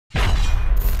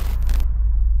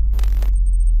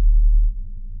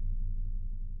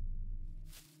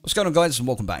What's going on, guys, and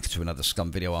welcome back to another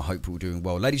Scum video. I hope you're all doing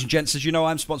well. Ladies and gents, as you know,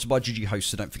 I'm sponsored by GG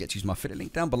Hosts, so don't forget to use my affiliate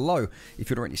link down below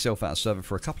if you want to rent yourself out a server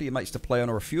for a couple of your mates to play on,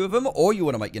 or a few of them, or you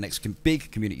want to make your next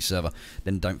big community server.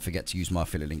 Then don't forget to use my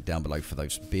affiliate link down below for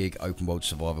those big open world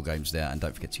survival games there, and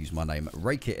don't forget to use my name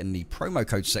Raykit in the promo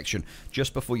code section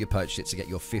just before you purchase it to get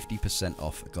your 50%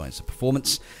 off, guys. The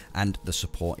performance and the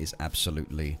support is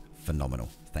absolutely phenomenal.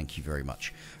 Thank you very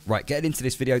much. Right, getting into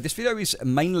this video. This video is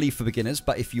mainly for beginners,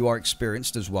 but if you are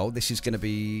experienced as well, this is going to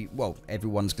be, well,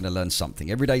 everyone's going to learn something.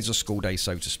 Every day is a school day,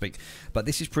 so to speak. But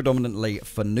this is predominantly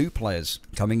for new players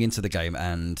coming into the game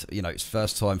and, you know, it's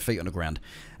first time, feet on the ground,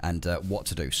 and what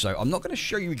to do. So I'm not going to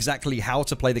show you exactly how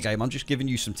to play the game. I'm just giving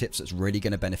you some tips that's really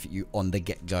going to benefit you on the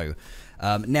get-go.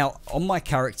 Now, on my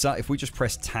character, if we just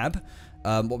press tab,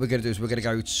 what we're going to do is we're going to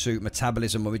go to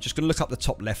metabolism, and we're just going to look up the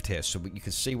top left here so you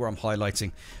can see where I'm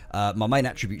highlighting. My main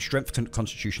attribute, strength,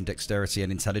 constitution, dexterity,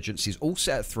 and intelligence, is all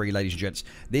set at 3, ladies and gents.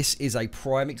 This is a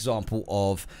prime example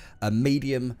of a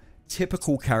medium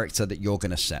typical character that you're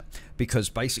going to set, because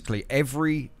basically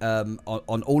every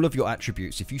on all of your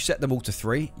attributes, if you set them all to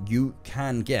 3, you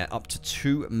can get up to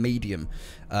 2 medium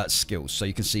skills. So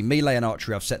you can see melee and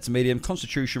archery I've set to medium,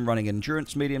 constitution, running, and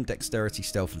endurance medium, dexterity,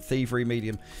 stealth, and thievery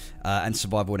medium, and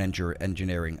survival and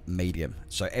engineering medium.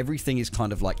 So everything is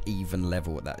kind of like even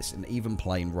level at that. It's an even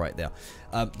plane right there.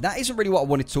 That isn't really what I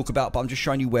wanted to talk about, but I'm just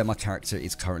showing you where my character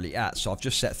is currently at. So I've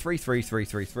just set 3, 3, 3,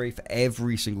 3, 3 for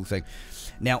every single thing.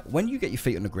 Now, when you get your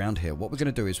feet on the ground here, what we're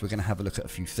going to do is we're going to have a look at a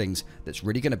few things that's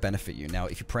really going to benefit you. Now,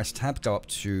 if you press tab, go up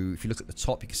to, if you look at the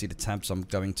top, you can see the tabs I'm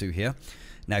going to here.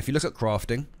 Now, if you look at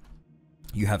crafting,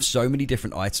 you have so many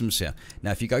different items here. Now,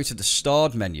 if you go to the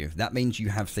starred menu, that means you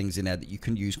have things in there that you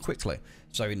can use quickly.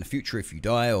 So in the future, if you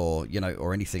die or, you know,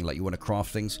 or anything like you want to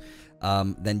craft things,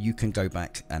 then you can go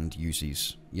back and use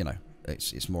these, you know,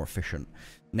 it's more efficient.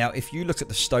 Now, if you look at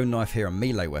the stone knife here and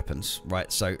melee weapons,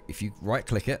 right? So if you right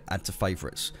click it, add to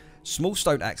favorites. Small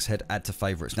stone axe head, add to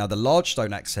favorites. Now, the large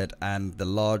stone axe head and the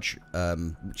large,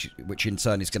 which in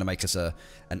turn is going to make us an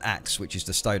axe, which is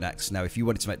the stone axe. Now, if you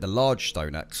wanted to make the large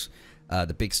stone axe,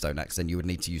 the big stone axe, then you would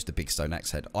need to use the big stone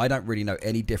axe head. I don't really know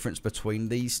any difference between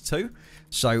these two,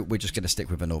 so we're just going to stick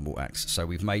with a normal axe. So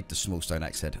we've made the small stone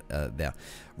axe head there.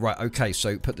 Right, okay,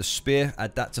 so put the spear,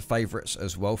 add that to favorites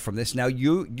as well from this. Now,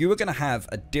 you are going to have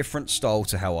a different style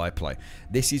to how I play.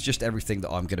 This is just everything that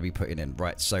I'm going to be putting in,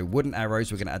 right? So wooden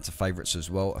arrows, we're going to add to favorites as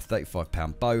well. A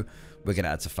 35-pound bow, we're going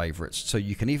to add to favorites. So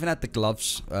you can even add the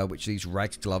gloves, which are these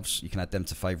rag gloves. You can add them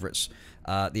to favorites.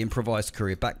 The improvised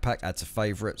courier backpack, add to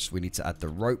favorites. We need to add the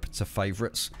rope to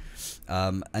favorites.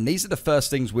 And these are the first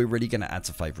things we're really going to add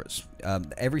to favorites.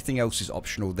 Everything else is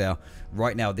optional there.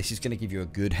 Right now, this is going to give you a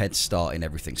good head start in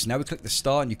everything. So now we click the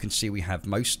star, and you can see we have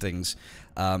most things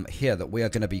here that we are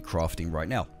going to be crafting right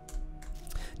now.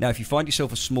 Now, if you find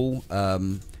yourself a small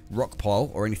rock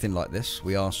pile or anything like this,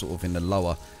 we are sort of in the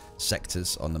lower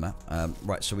sectors on the map.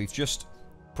 Right, so we've just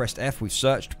pressed F, we've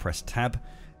searched, pressed tab,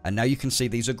 and now you can see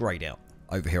these are grayed out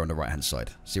over here on the right hand side.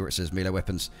 See where it says melee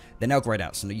weapons? They're now grayed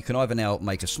out, so you can either now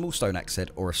make a small stone axe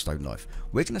head or a stone knife.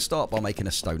 We're going to start by making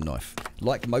a stone knife.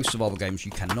 Like most survival games,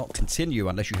 you cannot continue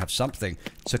unless you have something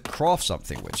to craft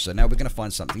something with. So now we're going to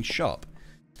find something sharp.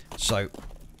 So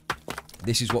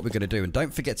this is what we're going to do, and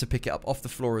don't forget to pick it up off the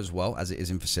floor as well, as it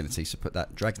is in vicinity. So put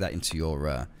that, drag that into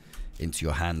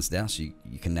your hands there, so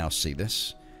you can now see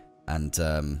this. And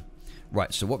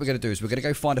right, so what we're going to do is we're going to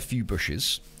go find a few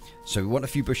bushes. So we want a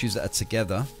few bushes that are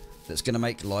together. That's going to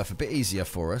make life a bit easier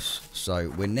for us.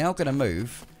 So we're now going to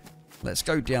move. Let's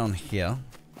go down here,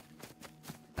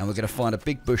 and we're going to find a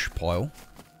big bush pile,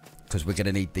 because we're going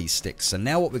to need these sticks. So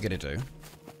now what we're going to do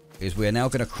is we're now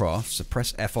going to craft. So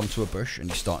press F onto a bush and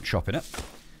you start chopping it.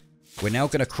 We're now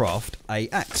going to craft a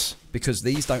axe, because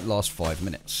these don't last 5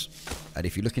 minutes. And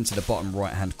if you look into the bottom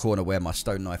right hand corner where my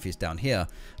stone knife is down here,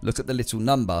 look at the little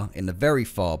number in the very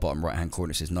far bottom right hand corner.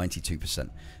 It says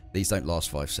 92%. These don't last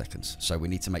 5 seconds, so we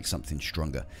need to make something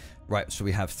stronger. Right, so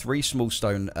we have 3 small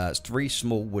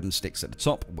wooden sticks at the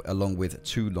top, along with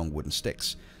 2 long wooden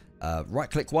sticks.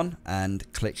 Right click one and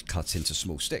click cut into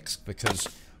small sticks, because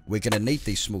we're going to need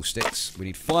these small sticks. We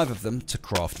need 5 of them to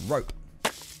craft rope.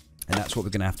 And that's what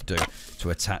we're going to have to do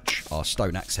to attach our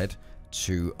stone axe head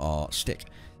to our stick.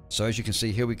 So as you can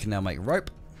see here, we can now make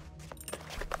rope.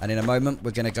 And in a moment,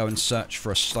 we're going to go and search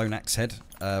for a stone axe head.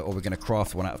 Or we're going to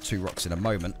craft one out of 2 rocks in a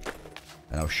moment.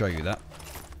 And I'll show you that.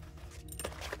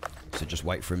 So just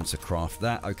wait for him to craft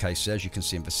that. Okay, so as you can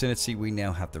see in vicinity, we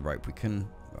now have the rope. We can...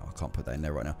 Well, I can't put that in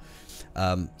there right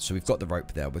now. So we've got the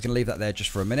rope there. We're going to leave that there just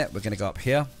for a minute. We're going to go up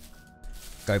here.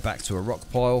 Go back to a rock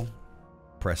pile.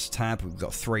 Press tab. We've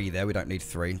got 3 there. We don't need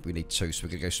 3. We need 2. So we're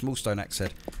going to go small stone axe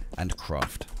head and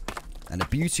craft. And the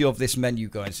beauty of this menu,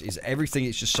 guys, is everything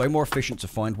is just so more efficient to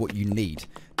find what you need.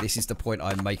 This is the point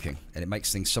I'm making, and it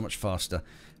makes things so much faster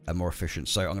and more efficient.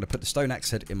 So I'm going to put the stone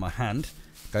axe head in my hand,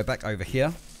 go back over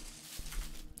here.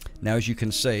 Now, as you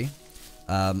can see,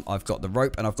 I've got the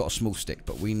rope and I've got a small stick,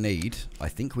 but we need, I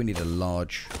think we need a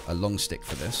long stick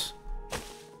for this.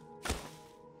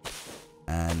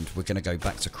 And we're going to go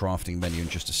back to crafting menu in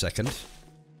just a second.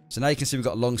 So now you can see we've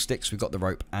got long sticks, we've got the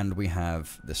rope, and we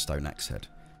have the stone axe head.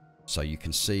 So you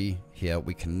can see here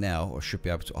we can now, or should be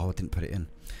able to, oh, I didn't put it in.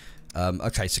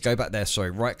 Okay, so go back there,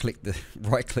 sorry, right click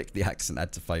the axe and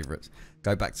add to favorites.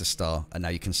 Go back to star, and now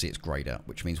you can see it's grayed out,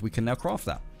 which means we can now craft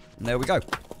that. And there we go.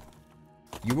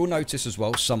 You will notice as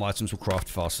well, some items will craft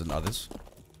faster than others.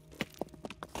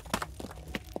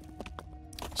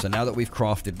 So now that we've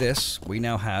crafted this, we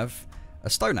now have a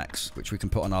stone axe, which we can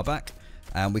put on our back.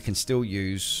 And we can still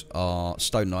use our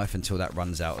stone knife until that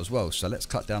runs out as well. So let's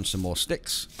cut down some more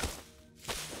sticks.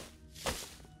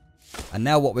 And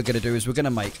now what we're going to do is we're going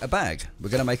to make a bag. We're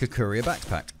going to make a courier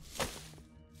backpack.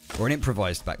 Or an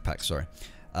improvised backpack, sorry.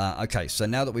 Okay, so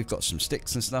now that we've got some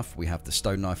sticks and stuff, we have the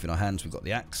stone knife in our hands, we've got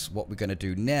the axe. What we're going to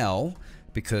do now,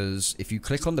 because if you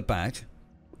click on the bag,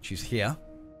 which is here,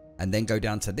 and then go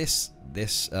down to this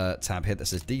tab here that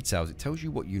says details, it tells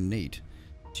you what you need.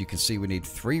 So you can see we need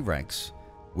 3 rags.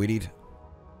 We need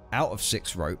out of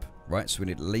 6 rope, right? So we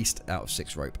need at least out of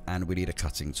 6 rope, and we need a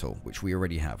cutting tool, which we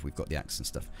already have. We've got the axe and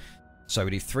stuff. So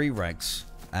we need 3 rags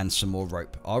and some more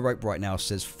rope. Our rope right now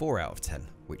says 4 out of 10,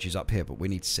 which is up here, but we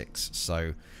need 6.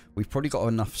 So we've probably got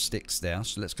enough sticks there.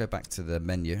 So let's go back to the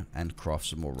menu and craft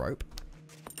some more rope.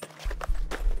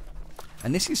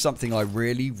 And this is something I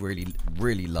really, really,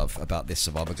 really love about this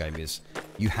survival game is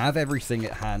you have everything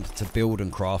at hand to build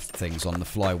and craft things on the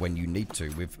fly when you need to,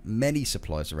 with many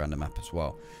supplies around the map as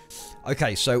well.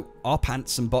 Okay, so our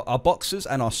pants and our boxers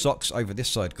and our socks over this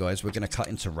side, guys, we're going to cut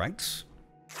into rags.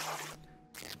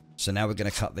 So now we're going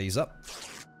to cut these up,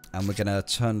 and we're going to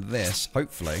turn this,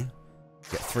 hopefully,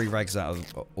 get 3 rags out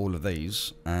of all of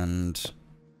these, and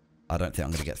I don't think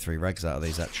I'm going to get 3 rags out of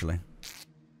these, actually.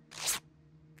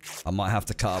 I might have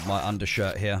to cut up my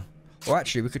undershirt here. Or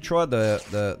actually, we could try we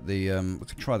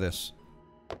could try this.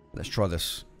 Let's try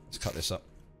this. Let's cut this up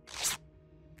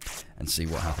and see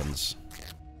what happens.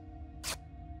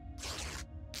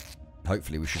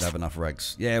 Hopefully we should have enough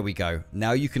rags. Yeah, we go.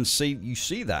 Now you can see, you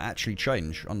see that actually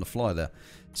change on the fly there.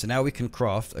 So now we can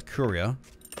craft a courier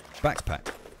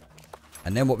backpack.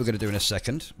 And then what we're going to do in a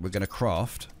second, we're going to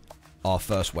craft our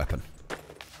first weapon.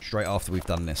 Straight after we've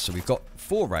done this. So we've got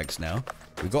 4 rags now.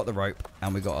 We've got the rope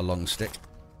and we've got a long stick.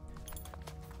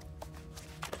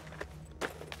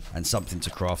 And something to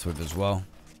craft with as well.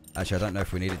 Actually, I don't know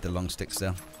if we needed the long sticks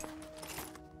there.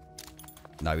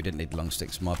 No, we didn't need the long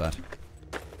sticks. My bad.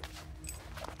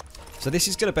 So this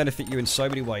is going to benefit you in so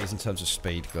many ways in terms of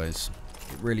speed, guys.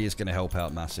 It really is going to help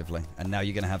out massively. And now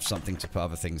you're going to have something to put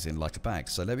other things in, like a bag.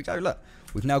 So there we go. Look,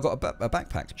 we've now got a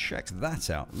backpack. Check that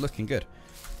out. Looking good.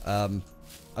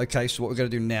 Okay, so what we're going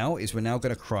to do now is we're now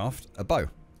going to craft a bow.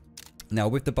 Now,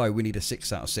 with the bow, we need a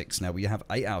 6 out of 6. Now, we have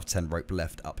 8 out of 10 rope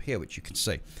left up here, which you can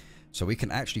see. So we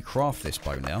can actually craft this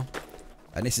bow now.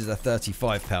 And this is a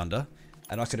 35-pounder.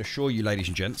 And I can assure you, ladies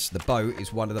and gents, the bow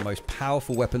is one of the most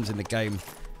powerful weapons in the game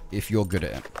if you're good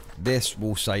at it. This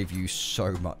will save you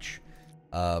so much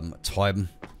time,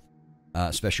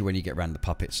 especially when you get around the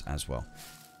puppets as well.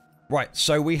 Right,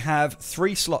 so we have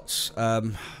 3 slots.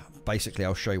 Basically,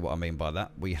 I'll show you what I mean by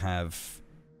that. We have,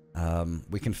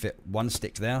 we can fit 1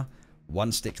 stick there,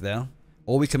 1 stick there,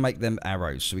 or we can make them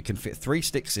arrows. So we can fit 3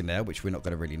 sticks in there, which we're not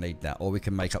going to really need that, or we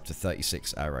can make up to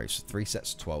 36 arrows. So 3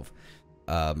 sets of 12.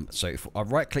 So if I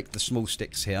right-click the small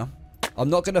sticks here, I'm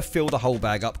not going to fill the whole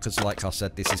bag up because, like I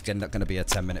said, this is not going to be a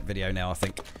 10-minute video now, I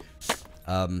think.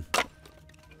 And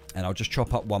I'll just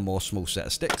chop up 1 more small set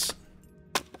of sticks.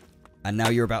 And now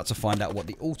you're about to find out what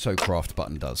the auto craft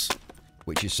button does,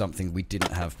 which is something we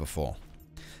didn't have before.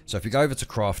 So if we go over to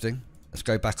crafting, let's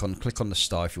go back on, click on the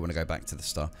star if you want to go back to the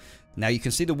star. Now you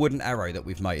can see the wooden arrow that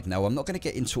we've made. Now I'm not going to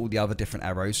get into all the other different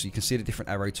arrows, so you can see the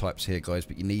different arrow types here, guys,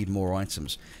 but you need more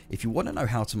items. If you want to know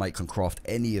how to make and craft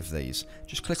any of these,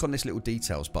 just click on this little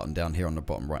details button down here on the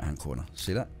bottom right hand corner.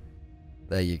 See that?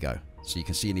 There you go. So you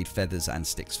can see you need feathers and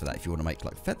sticks for that if you want to make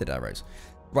like feathered arrows.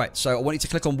 Right, so I want you to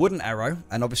click on wooden arrow,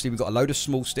 and obviously we've got a load of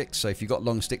small sticks, so if you've got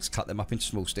long sticks, cut them up into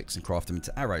small sticks and craft them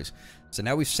into arrows. So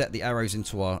now we've set the arrows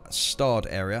into our starred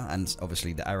area, and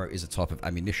obviously the arrow is a type of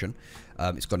ammunition.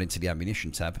 It's gone into the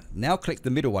ammunition tab. Now click the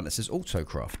middle one that says auto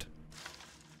craft.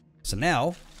 So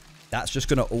now, that's just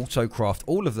going to auto craft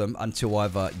all of them until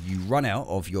either you run out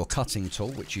of your cutting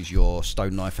tool, which is your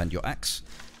stone knife and your axe,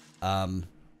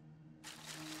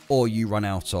 or you run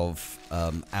out of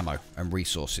ammo and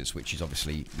resources, which is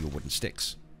obviously your wooden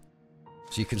sticks.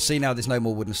 So you can see now there's no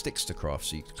more wooden sticks to craft.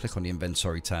 So you click on the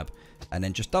inventory tab and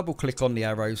then just double click on the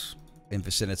arrows in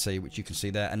vicinity, which you can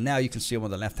see there. And now you can see them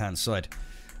on the left hand side.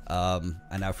 And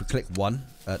now if we click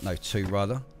 2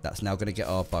 rather, that's now going to get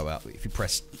our bow out. If you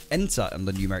press enter on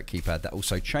the numeric keypad, that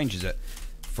also changes it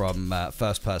from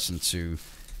first person to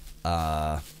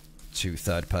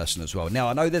third person as well. Now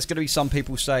I know there's going to be some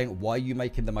people saying, why are you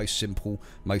making the most simple,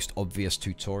 most obvious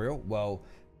tutorial? Well,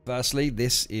 firstly,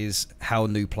 this is how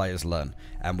new players learn,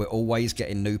 and we're always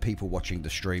getting new people watching the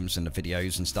streams and the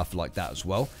videos and stuff like that as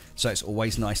well. So it's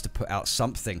always nice to put out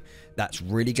something that's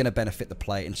really going to benefit the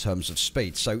player in terms of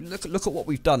speed. So look at what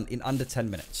we've done in under 10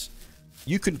 minutes.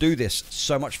 You can do this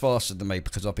so much faster than me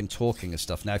because I've been talking and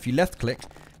stuff. Now if you left click,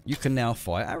 you can now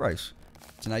fire arrows.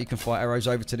 So now you can fire arrows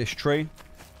over to this tree.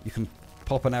 You can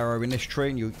pop an arrow in this tree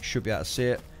and you should be able to see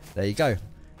it. There you go.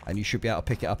 And you should be able to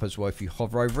pick it up as well if you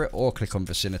hover over it or click on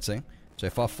vicinity. So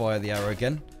if I fire the arrow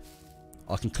again,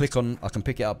 I can pick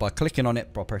it up by clicking on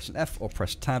it by pressing F or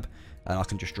press tab, and I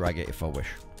can just drag it if I wish.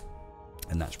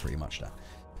 And that's pretty much that.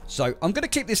 So I'm going to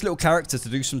keep this little character to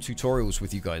do some tutorials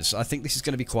with you guys. I think this is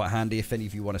going to be quite handy if any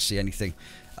of you want to see anything.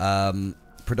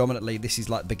 Predominantly this is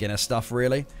like beginner stuff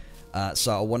really.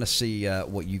 So I want to see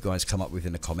what you guys come up with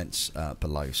in the comments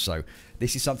below. So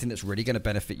this is something that's really going to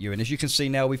benefit you. And as you can see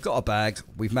now, we've got a bag,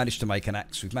 we've managed to make an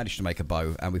axe, we've managed to make a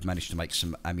bow, and we've managed to make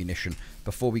some ammunition.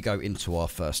 Before we go into our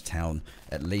first town,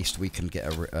 at least we can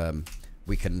get a,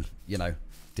 you know,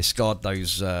 discard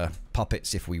those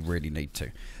puppets if we really need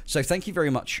to. So thank you very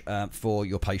much for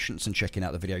your patience and checking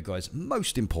out the video, guys.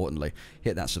 Most importantly,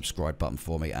 hit that subscribe button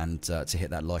for me, and to hit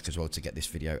that like as well to get this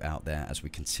video out there as we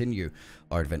continue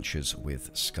our adventures with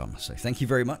Scum. So thank you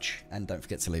very much, and don't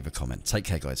forget to leave a comment. Take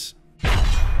care, guys.